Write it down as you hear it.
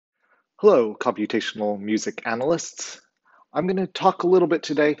Hello, computational music analysts. I'm going to talk a little bit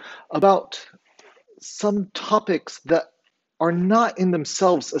today about some topics that are not in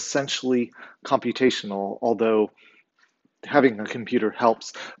themselves essentially computational, although having a computer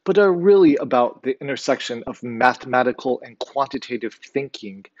helps, but are really about the intersection of mathematical and quantitative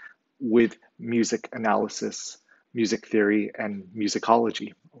thinking with music analysis, music theory, and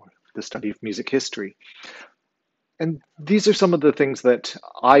musicology, or the study of music history. And these are some of the things that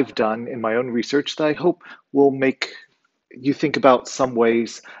I've done in my own research that I hope will make you think about some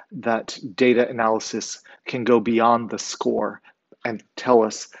ways that data analysis can go beyond the score and tell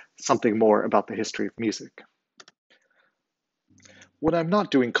us something more about the history of music. When I'm not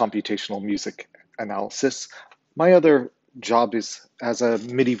doing computational music analysis, my other job is as a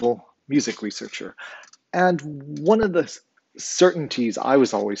medieval music researcher. And one of the certainties I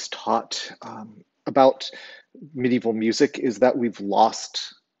was always taught about medieval music is that we've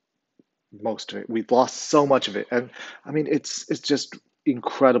lost most of it. We've lost so much of it, and I mean, it's just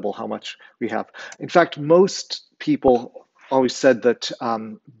incredible how much we have. In fact, most people always said that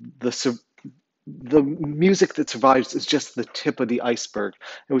the music that survives is just the tip of the iceberg.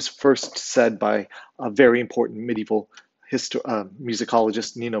 It was first said by a very important medieval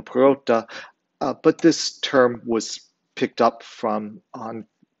musicologist, Nino Perrotta, but this term was picked up from on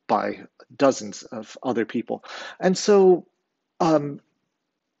by dozens of other people, and so. Um,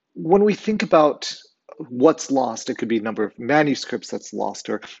 when we think about what's lost, it could be a number of manuscripts that's lost,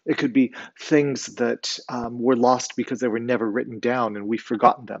 or it could be things that were lost because they were never written down and we've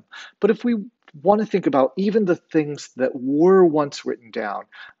forgotten them. But if we want to think about even the things that were once written down,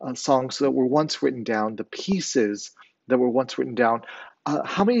 songs that were once written down, the pieces that were once written down,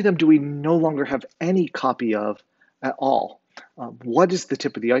 how many of them do we no longer have any copy of at all? What is the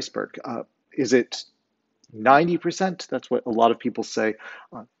tip of the iceberg? Is it 90%? That's what a lot of people say.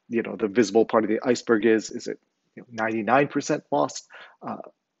 The visible part of the iceberg is it 99% lost,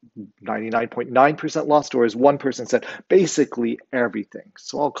 99.9% lost, or as one person said, basically everything.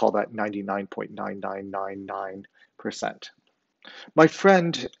 So I'll call that 99.9999%. My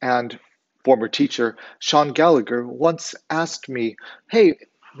friend and former teacher, Sean Gallagher, once asked me, hey,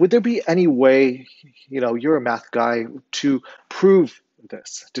 would there be any way, you're a math guy, to prove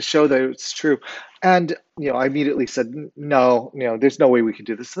this, to show that it's true? And, I immediately said, no, there's no way we can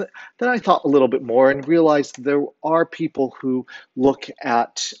do this. Then I thought a little bit more and realized there are people who look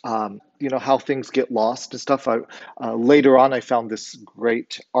at, how things get lost and stuff. Later on, I found this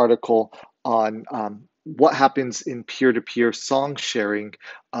great article on what happens in peer-to-peer song sharing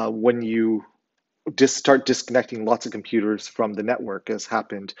when you just start disconnecting lots of computers from the network, as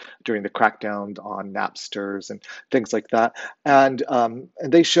happened during the crackdown on Napsters and things like that. And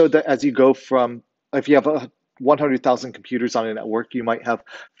they showed that as you go from, if you have 100,000 computers on a network, you might have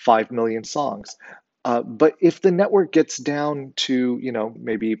 5 million songs. But if the network gets down to,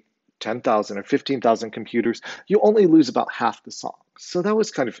 maybe 10,000 or 15,000 computers, you only lose about half the songs. So that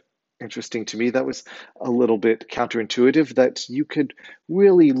was kind of interesting to me. That was a little bit counterintuitive, that you could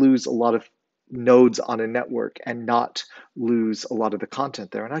really lose a lot of nodes on a network and not lose a lot of the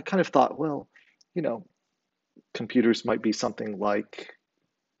content there. And I kind of thought, well, you know, computers might be something like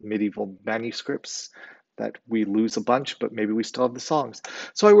medieval manuscripts, that we lose a bunch, but maybe we still have the songs.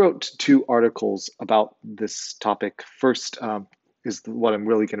 So I wrote two articles about this topic. First, what I'm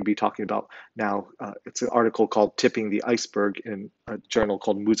really going to be talking about now. It's an article called Tipping the Iceberg in a journal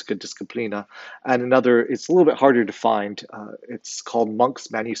called Musica Disciplina. And another, it's a little bit harder to find. It's called Monks,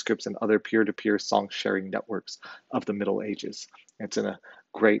 Manuscripts, and Other Peer-to-Peer Song Sharing Networks of the Middle Ages. It's in a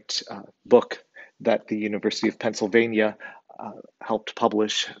great book that the University of Pennsylvania helped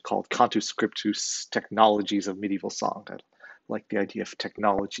publish, called Cantus Scriptus, Technologies of Medieval Song. I like the idea of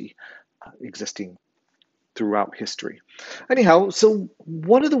technology existing throughout history. Anyhow, so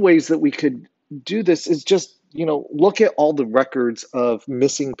one of the ways that we could do this is just, look at all the records of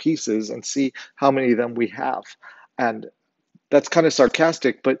missing pieces and see how many of them we have. And that's kind of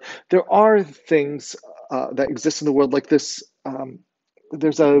sarcastic, but there are things that exist in the world like this.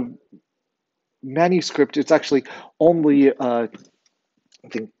 There's a manuscript. It's actually only, I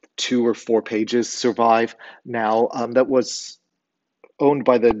think, 2 or 4 pages survive now. That was owned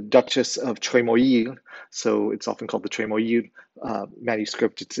by the Duchess of Trémoille, so it's often called the Trémoille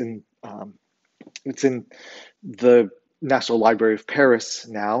manuscript. It's in the National Library of Paris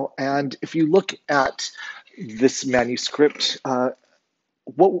now, and if you look at this manuscript,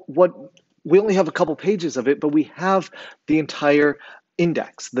 what we only have a couple pages of it, but we have the entire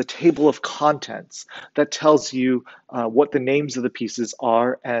index, the table of contents that tells you what the names of the pieces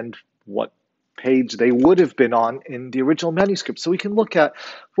are and what page they would have been on in the original manuscript. So we can look at,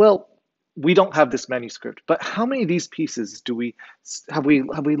 well, we don't have this manuscript, but how many of these pieces do we have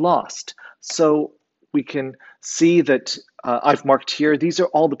we lost? So we can see that I've marked here. These are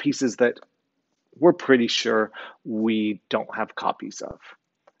all the pieces that we're pretty sure we don't have copies of,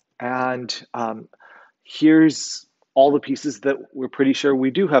 and here's all the pieces that we're pretty sure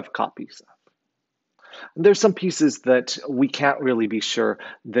we do have copies of. And there's some pieces that we can't really be sure.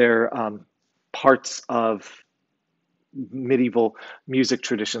 They're parts of medieval music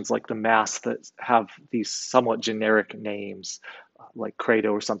traditions like the Mass that have these somewhat generic names, like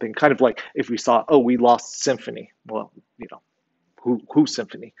Credo or something. Kind of like if we saw, oh, we lost symphony. Well, who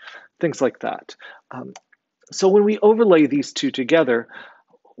symphony? Things like that. Um, so when we overlay these two together,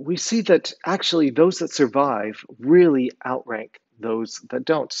 we see that actually those that survive really outrank those that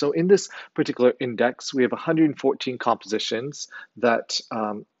don't. So in this particular index, we have 114 compositions that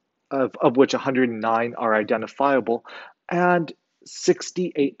of which 109 are identifiable, and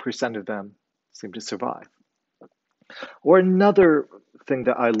 68% of them seem to survive. Or another thing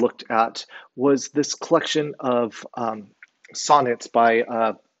that I looked at was this collection of sonnets by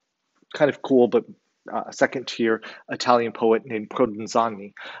kind of cool but second tier Italian poet named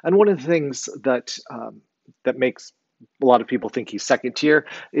Prodenzani. And one of the things that makes a lot of people think he's second tier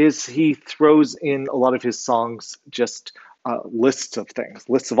is he throws in a lot of his songs just lists of things,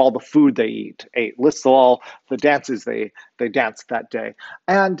 lists of all the food they ate, lists of all the dances they danced that day,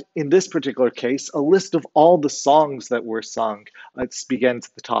 and in this particular case, a list of all the songs that were sung. It begins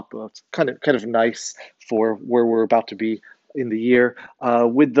at the top. It's kind of nice for where we're about to be in the year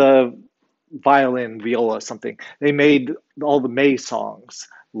with the violin, viola, something. They made all the May songs,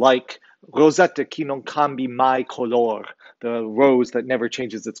 like Rosetta qui non cambi mai color, the rose that never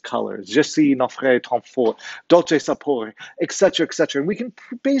changes its colors, Je suis n'offre ton fort, dolce sapore, etc., etc. And we can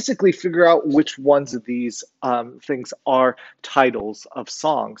basically figure out which ones of these things are titles of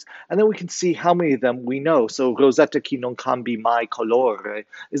songs. And then we can see how many of them we know. So Rosetta qui non cambi mai colore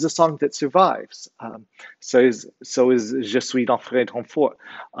is a song that survives. So is Je suis n'offre ton fort.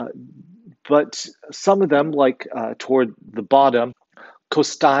 But some of them, like toward the bottom,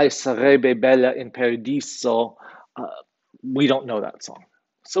 Costai sarebbe bella in paradiso, we don't know that song.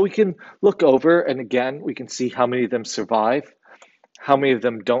 So we can look over, and again, we can see how many of them survive, how many of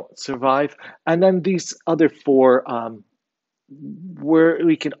them don't survive, and then these other four where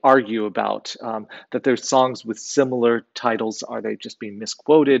we can argue about that there's songs with similar titles. Are they just being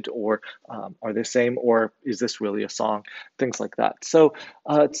misquoted, or are they the same, or is this really a song? Things like that. So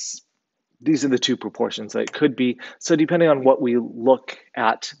these are the two proportions that it could be. So depending on what we look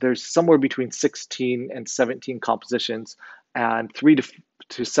at, there's somewhere between 16 and 17 compositions, and three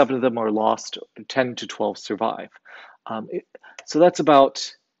to seven of them are lost, 10 to 12 survive. So that's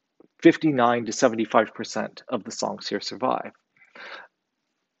about 59 to 75% of the songs here survive.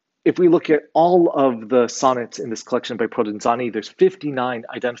 If we look at all of the sonnets in this collection by Prodenzani, there's 59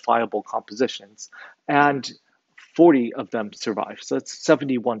 identifiable compositions, and 40 of them survive. So that's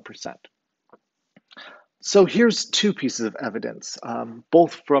 71%. So here's two pieces of evidence,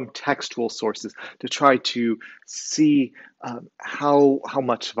 both from textual sources, to try to see how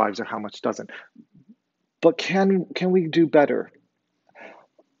much survives or how much doesn't. But can we do better?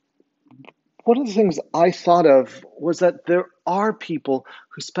 One of the things I thought of was that there are people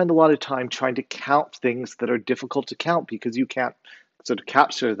who spend a lot of time trying to count things that are difficult to count because you can't sort of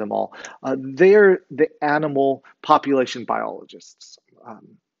capture them all. They're the animal population biologists.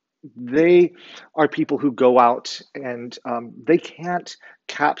 They are people who go out and they can't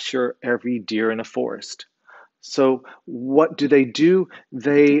capture every deer in a forest. So what do?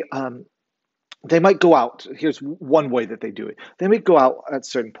 They might go out. Here's one way that they do it. They might go out at a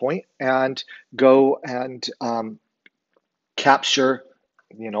certain point and go and capture,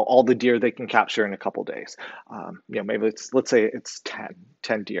 all the deer they can capture in a couple days. Maybe let's say it's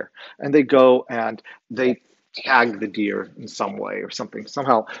 10 deer, and they go and they tag the deer in some way or something.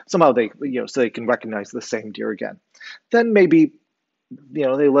 Somehow they, so they can recognize the same deer again. Then maybe, they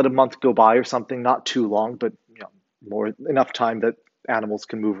let a month go by or something, not too long, but more enough time that animals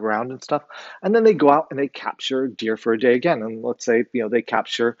can move around and stuff. And then they go out and they capture deer for a day again. And let's say, they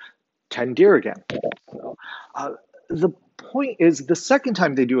capture 10 deer again. So, the point is, the second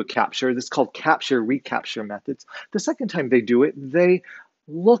time they do a capture, this is called capture recapture methods. The second time they do it, they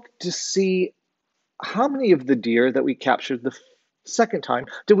look to see how many of the deer that we captured the second time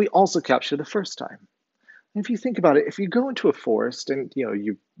did we also capture the first time. And if you think about it, if you go into a forest and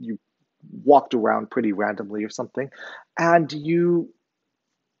you walked around pretty randomly or something, and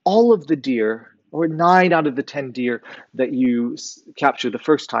all of the deer, or 9 out of the 10 deer that you capture the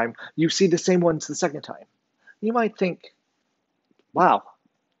first time, you see the same ones the second time. You might think, wow,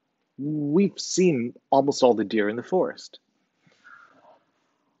 we've seen almost all the deer in the forest.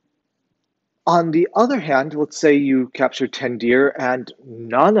 On the other hand, let's say you captured 10 deer and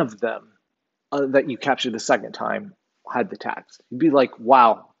none of them that you captured the second time had the tags. You'd be like,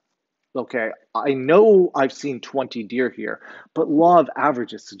 wow, okay, I know I've seen 20 deer here, but law of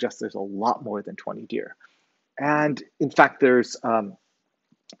averages suggests there's a lot more than 20 deer. And in fact, there's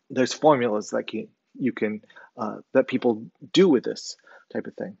formulas that you can that people do with this type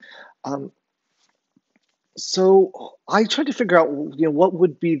of thing. Um, so I tried to figure out, what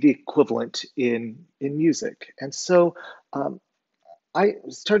would be the equivalent in music, and so um, I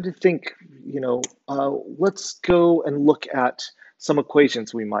started to think, let's go and look at some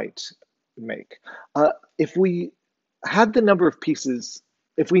equations we might make. If we had the number of pieces,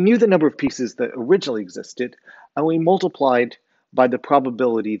 if we knew the number of pieces that originally existed, and we multiplied by the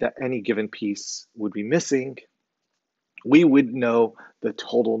probability that any given piece would be missing, we would know the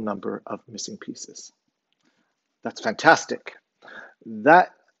total number of missing pieces. That's fantastic. That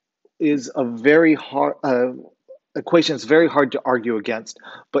is a very hard equation. It's very hard to argue against,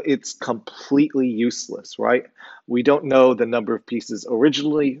 but it's completely useless, right? We don't know the number of pieces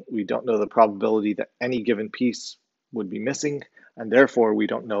originally. We don't know the probability that any given piece would be missing, and therefore we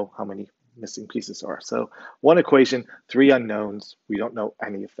don't know how many missing pieces are. So one equation, three unknowns. We don't know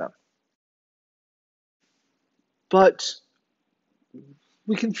any of them. But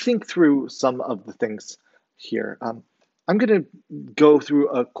we can think through some of the things here. I'm going to go through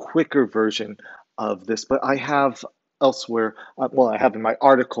a quicker version of this, but I have elsewhere, I have in my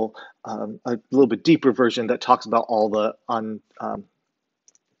article a little bit deeper version that talks about all the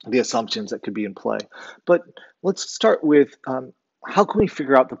assumptions that could be in play. But let's start with how can we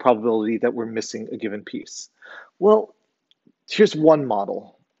figure out the probability that we're missing a given piece? Well, here's one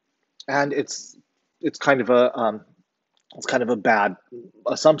model, and it's kind of a bad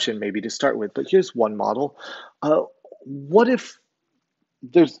assumption maybe to start with, but here's one model. What if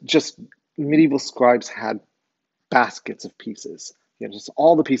there's just medieval scribes had baskets of pieces? Just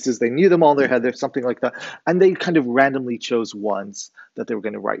all the pieces, they knew them all in their head, there's something like that, and they kind of randomly chose ones that they were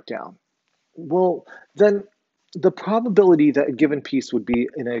going to write down. Well, then the probability that a given piece would be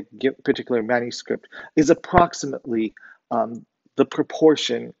in a particular manuscript is approximately the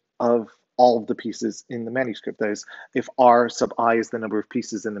proportion of all of the pieces in the manuscript. That is, if R sub I is the number of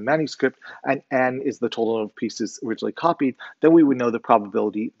pieces in the manuscript and N is the total number of pieces originally copied, then we would know the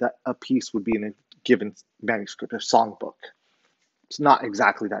probability that a piece would be in a given manuscript, a songbook. It's not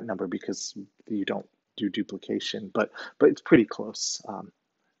exactly that number because you don't do duplication, but it's pretty close.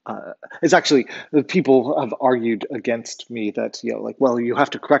 It's actually, the people have argued against me that, well, you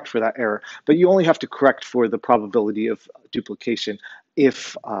have to correct for that error, but you only have to correct for the probability of duplication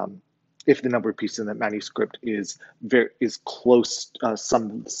if the number of pieces in that manuscript is close,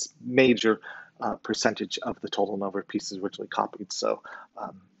 some major percentage of the total number of pieces originally copied. So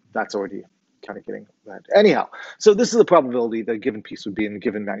that's already kind of getting that. Anyhow, so this is the probability that a given piece would be in a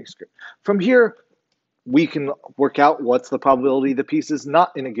given manuscript. From here, we can work out what's the probability the piece is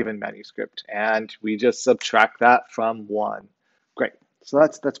not in a given manuscript, and we just subtract that from 1. Great. So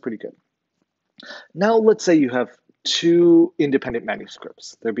that's pretty good. Now let's say you have two independent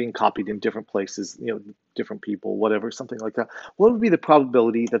manuscripts. They're being copied in different places, different people, whatever, something like that. What would be the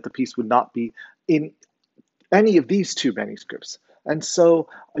probability that the piece would not be in any of these two manuscripts? And so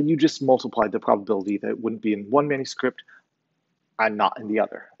you just multiplied the probability that it wouldn't be in one manuscript and not in the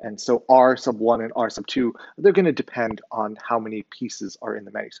other. And so R sub 1 and R sub 2, they're going to depend on how many pieces are in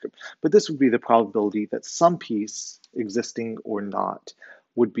the manuscript. But this would be the probability that some piece, existing or not,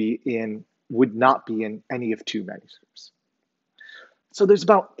 would not be in any of two manuscripts. So there's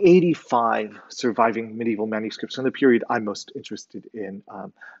about 85 surviving medieval manuscripts from the period I'm most interested in,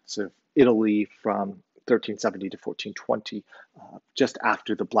 sort of Italy from 1370 to 1420, just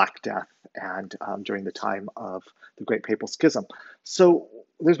after the Black Death and during the time of the Great Papal Schism. So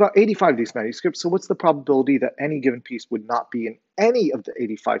there's about 85 of these manuscripts. So what's the probability that any given piece would not be in any of the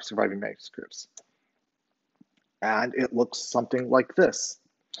 85 surviving manuscripts? And it looks something like this.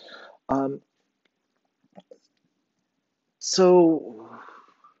 So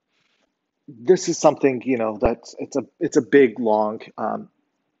this is something, that's it's a big, long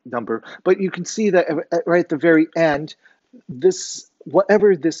number, but you can see that right at the very end,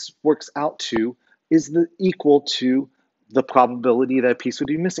 whatever this works out to is equal to the probability that a piece would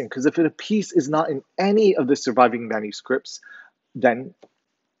be missing. Because if a piece is not in any of the surviving manuscripts, then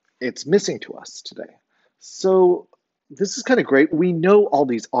it's missing to us today. So this is kind of great. We know all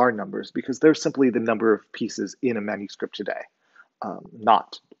these R numbers because they're simply the number of pieces in a manuscript today,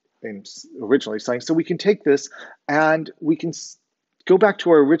 not in originally saying. So we can take this and we can go back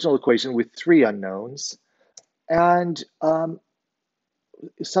to our original equation with three unknowns and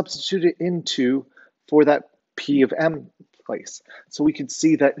substitute it into for that P of M place. So we can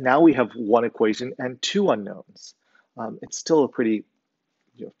see that now we have one equation and two unknowns. It's still a pretty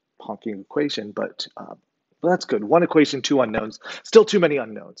honking equation, but that's good. One equation, two unknowns. Still too many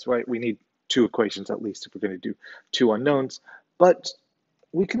unknowns, right? We need two equations at least if we're going to do two unknowns. But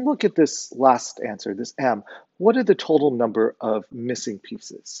we can look at this last answer, this M. What are the total number of missing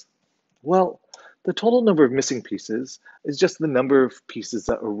pieces? Well, the total number of missing pieces is just the number of pieces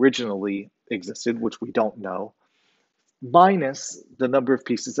that originally existed, which we don't know, minus the number of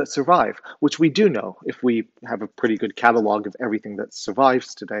pieces that survive, which we do know. If we have a pretty good catalog of everything that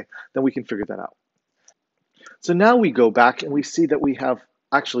survives today, then we can figure that out. So now we go back and we see that we have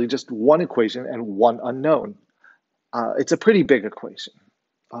actually just one equation and one unknown. It's a pretty big equation.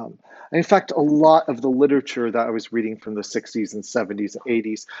 And in fact, a lot of the literature that I was reading from the 60s and 70s and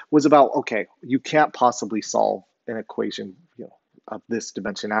 80s was about, okay, you can't possibly solve an equation, of this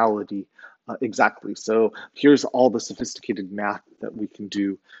dimensionality exactly. So here's all the sophisticated math that we can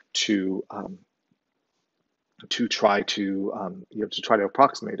do to try to to try to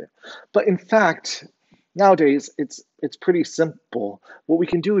approximate it. But in fact, nowadays it's pretty simple. What we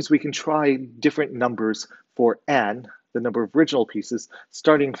can do is we can try different numbers for n, the number of original pieces,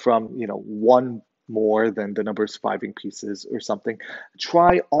 starting from one more than the number of surviving pieces or something.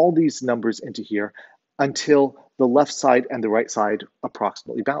 Try all these numbers into here until the left side and the right side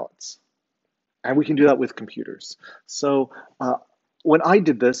approximately balance. And we can do that with computers. So when I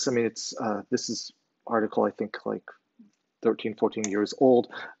did this, I mean, this is article, I think, like 13, 14 years old.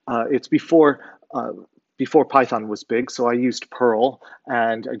 It's before Python was big, so I used Perl,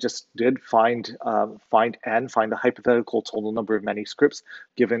 and I just did find n, find the hypothetical total number of manuscripts,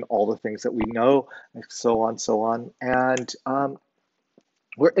 given all the things that we know, and so on, so on. And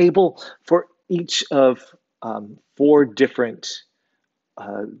we're able, for each of four different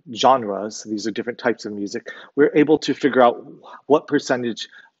genres, these are different types of music, we're able to figure out what percentage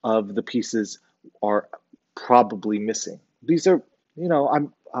of the pieces are probably missing. These are,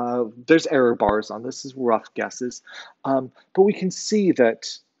 there's error bars on this is rough guesses, but we can see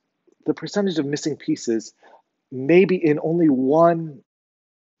that the percentage of missing pieces maybe in only one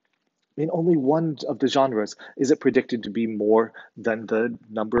of the genres is it predicted to be more than the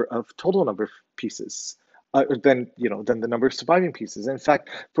total number of pieces, than the number of surviving pieces. In fact,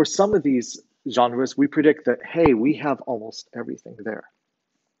 for some of these genres, we predict that, hey, we have almost everything there.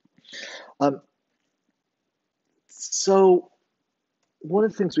 So one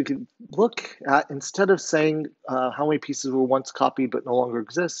of the things we could look at, instead of saying how many pieces were once copied but no longer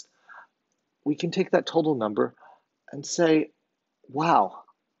exist, we can take that total number and say, wow,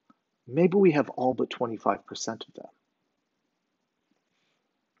 maybe we have all but 25% of them.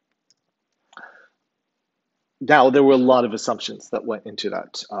 Now, there were a lot of assumptions that went into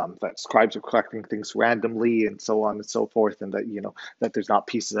that, that scribes are collecting things randomly and so on and so forth, and that, that there's not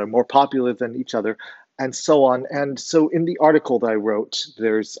pieces that are more popular than each other, and so on. And so in the article that I wrote,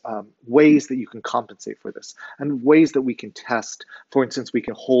 there's ways that you can compensate for this and ways that we can test. For instance, we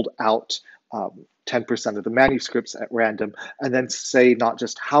can hold out 10% of the manuscripts at random and then say not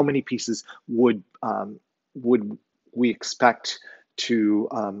just how many pieces would we expect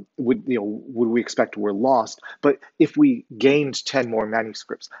would we expect were lost, but if we gained 10 more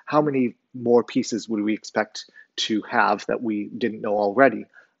manuscripts, how many more pieces would we expect to have that we didn't know already?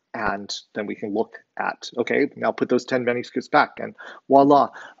 And then we can look at, okay, now put those 10 manuscripts back, and voila.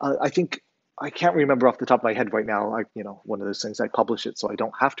 I can't remember off the top of my head right now. One of those things, I publish it so I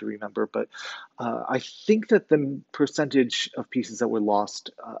don't have to remember. But I think that the percentage of pieces that were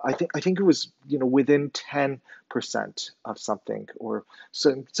lost, I think it was within 10% of something, or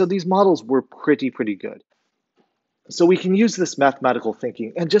so. So these models were pretty good. So we can use this mathematical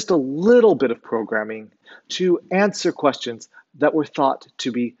thinking and just a little bit of programming to answer questions that were thought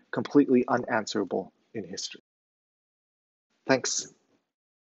to be completely unanswerable in history. Thanks.